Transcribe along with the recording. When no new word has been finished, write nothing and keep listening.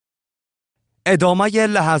ادامه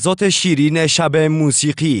لحظات شیرین شب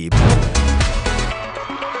موسیقی.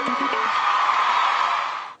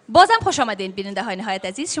 بازم خوش آمدین بیننده های نهایت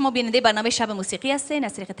عزیز. شما بیننده برنامه شب موسیقی هستین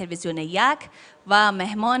از طریق تلویزیون یک و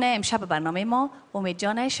مهمان امشب برنامه ما امید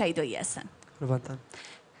جان شیدایی هستن.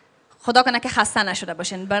 خدا کنه که خسته نشده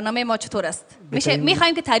باشین. برنامه ما چطور است؟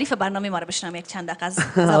 میخوایم که تعریف برنامه ما رو بشنویم یک چند دقیقه از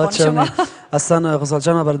زبان شما. اصلا غزال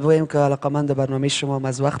جان برات بگم که علاقمند برنامه شما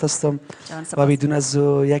از وقت هستم و بدون از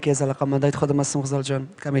یکی از علاقمندای خودم هستم غزال جان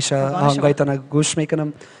که همیشه آهنگایتان گوش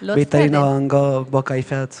میکنم. بهترین آهنگا با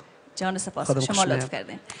کیفیت. جان سپاس، شما لطف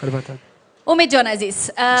کردین. امید جان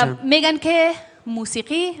عزیز، میگن که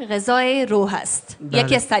موسیقی غذای روح است.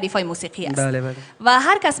 یکی از تعریف‌های موسیقی است. و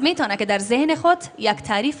هر کس میتونه که در ذهن خود یک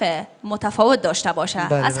تعریف متفاوت داشته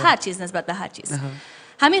باشه از هر چیز نسبت به هر چیز.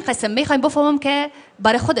 همین قسم میخوایم بفهمم که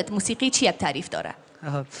برای خودت موسیقی چی یک تعریف داره؟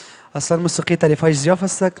 اصلا موسیقی تعریف‌های زیاد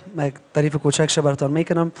هست. من تعریف کوچکش براتون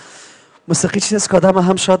میکنم. موسیقی چیزی است که آدم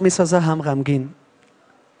هم شاد میسازه هم غمگین.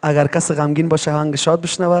 اگر کسی غمگین باشه آهنگ شاد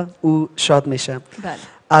بشنوه او شاد میشه.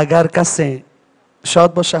 اگر کسی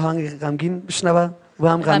شاد باشه آهنگ غمگین بشنوه و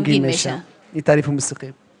هم غمگین میشه. این تعریف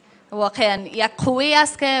موسیقی واقعا یک قوه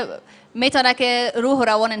است که میتونه که روح و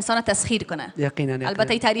روان انسان تسخیر کنه. یقینا.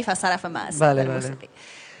 البته این تعریف از طرف ما است. بله.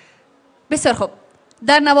 بسیار خوب.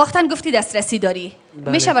 در نواختن گفتی دسترسی داری.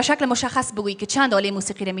 میشه به شکل مشخص بگویی که چند آله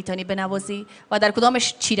موسیقی رو میتونی بنوازی و در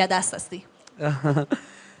کدامش چیره دست هستی؟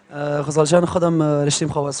 غزال جان خودم رشتم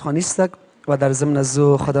خواستخوانی است و در ضمن از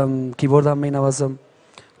خودم کیبورد هم مینوازم.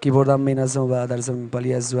 و در ضمن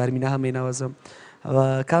بالی از هرمینه هم مینوازم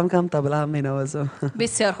و کم کم طبله هم مینوازم.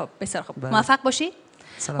 بسیار خوب. موفق باشی.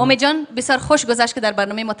 امید جان بسیار خوش گذشت که در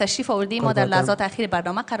برنامه ما تشریف آوردی. ما در لحظات اخیر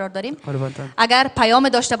برنامه قرار داریم. اگر پیام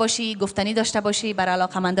داشته باشی، گفتنی داشته باشی برای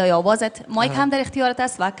علاقه‌مندای آوازت، مایک هم در اختیارت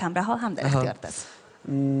است و کامرا ها هم در اختیارت است.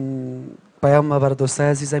 پیام برای دوستای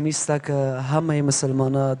عزیزم است که همه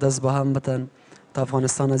مسلمان‌ها دست با هم بتن تا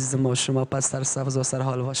افغانستان عزیز ما و شما پس در سبز و سر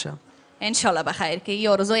حال باشه. ان شاء الله بخیر که این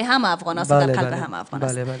آرزوی همه افغان است در قلب همه افغان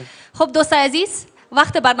است. خب دوستای عزیز،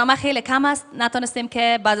 وقت برنامه خیلی کم است. نتونستیم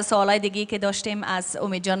که بعضی سوالای دیگه که داشتیم از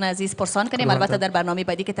امید جان عزیز پرسان کنیم. البته در برنامه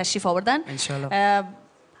بعدی که تشریف آوردن ان شاء الله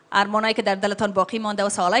ارمانایی که در دلتان باقی مانده و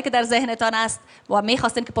سوالایی که در ذهنتان است و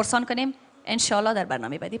می‌خواستین که پرسان کنیم ان شاء الله در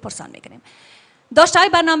برنامه بعدی پرسان می‌کنیم. داشته‌های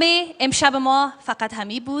برنامه امشب ما فقط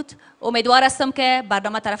همی بود. امیدوار هستم که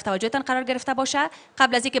برنامه طرف توجهتان قرار گرفته باشه.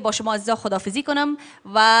 قبل از اینکه با شما عزیزا خداحافظی کنم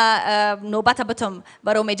و نوبت بتم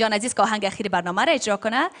برای امید جان عزیز که آهنگ اخیر برنامه را اجرا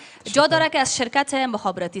کنه، جا داره که از شرکت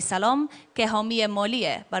مخابراتی سلام که حامی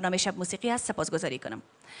مالی برنامه شب موسیقی هست سپاسگزاری کنم.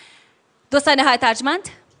 دوستان نهایت ارجمند،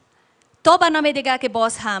 تا برنامه دیگه که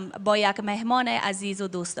باز هم با یک مهمان عزیز و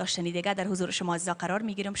دوست داشتنی دیگه در حضور شما عزیزا قرار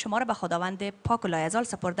میگیرم، شما را به خداوند پاک و لایزال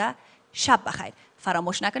سپرده شب بخیر.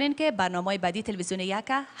 فراموش نکنین که برنامه بعدی تلویزیون یک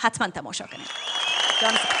حتما تماشا کنین.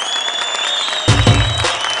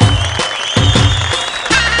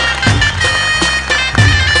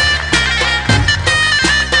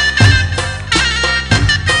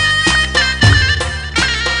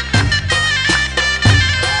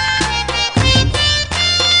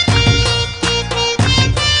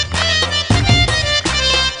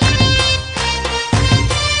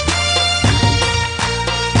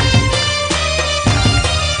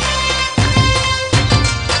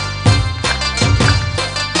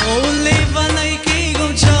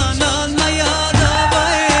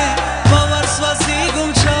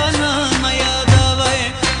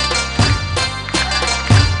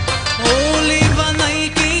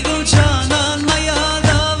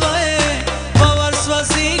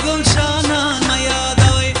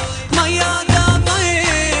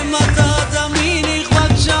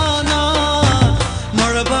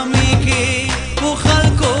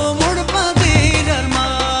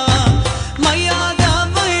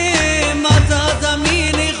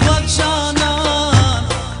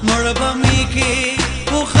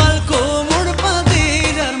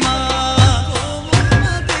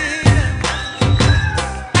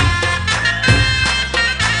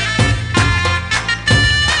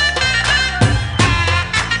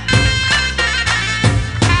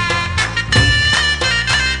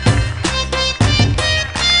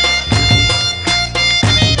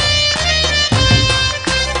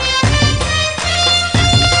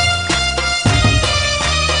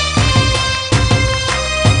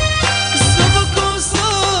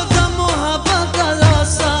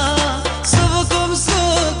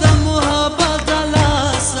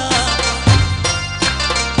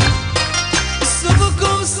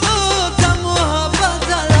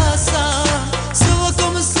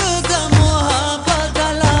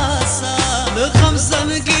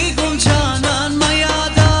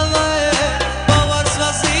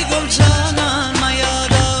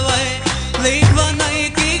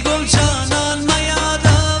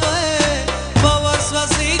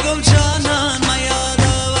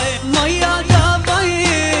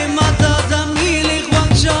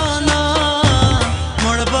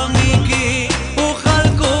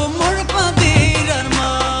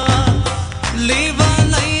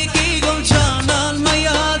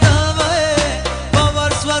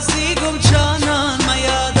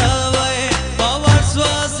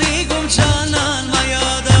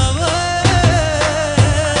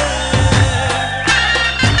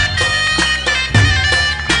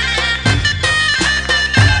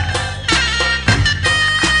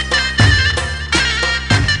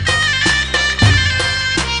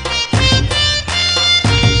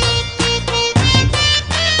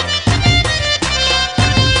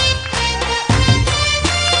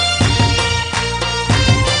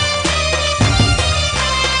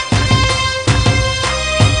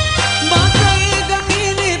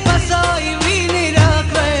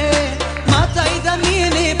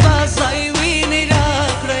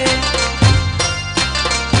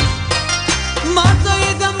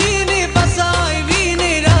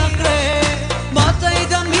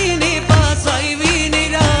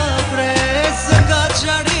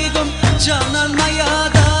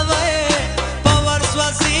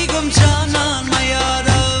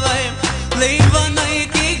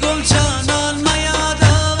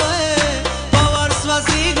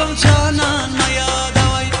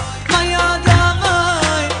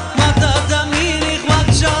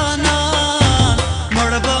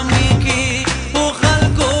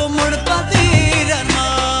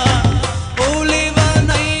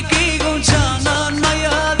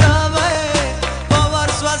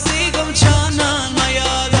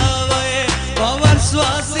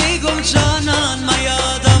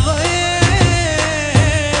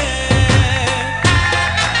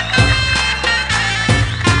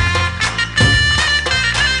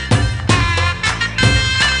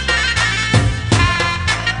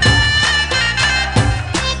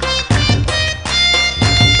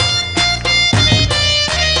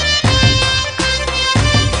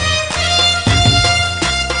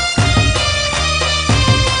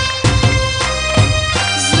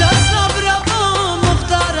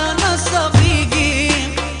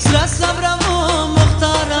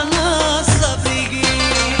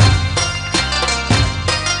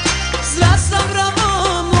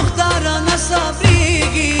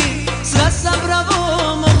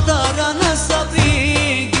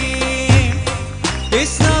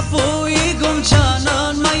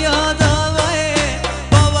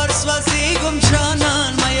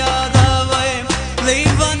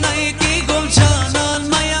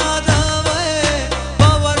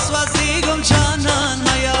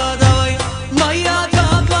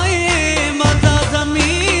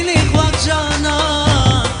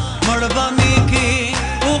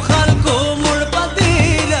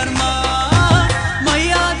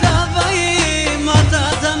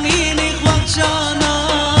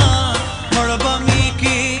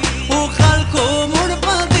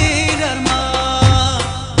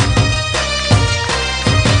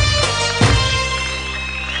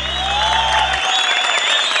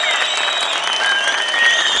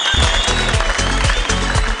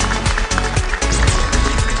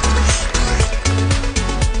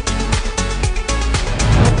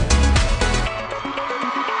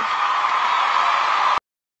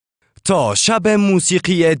 تا شب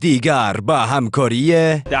موسیقی دیگر به همکاری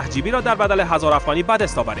 10 جیبی را در بدل 1000 افغانی به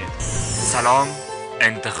دست آورید. سلام،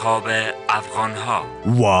 انتخاب افغان‌ها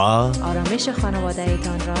و آرامش خانواده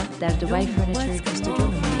ایتان را در دبی فرنیچر جستجو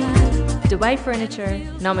نمایید. دبی فرنیچر،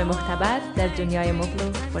 نام معتبر در دنیای مبل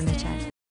و فرنیچر.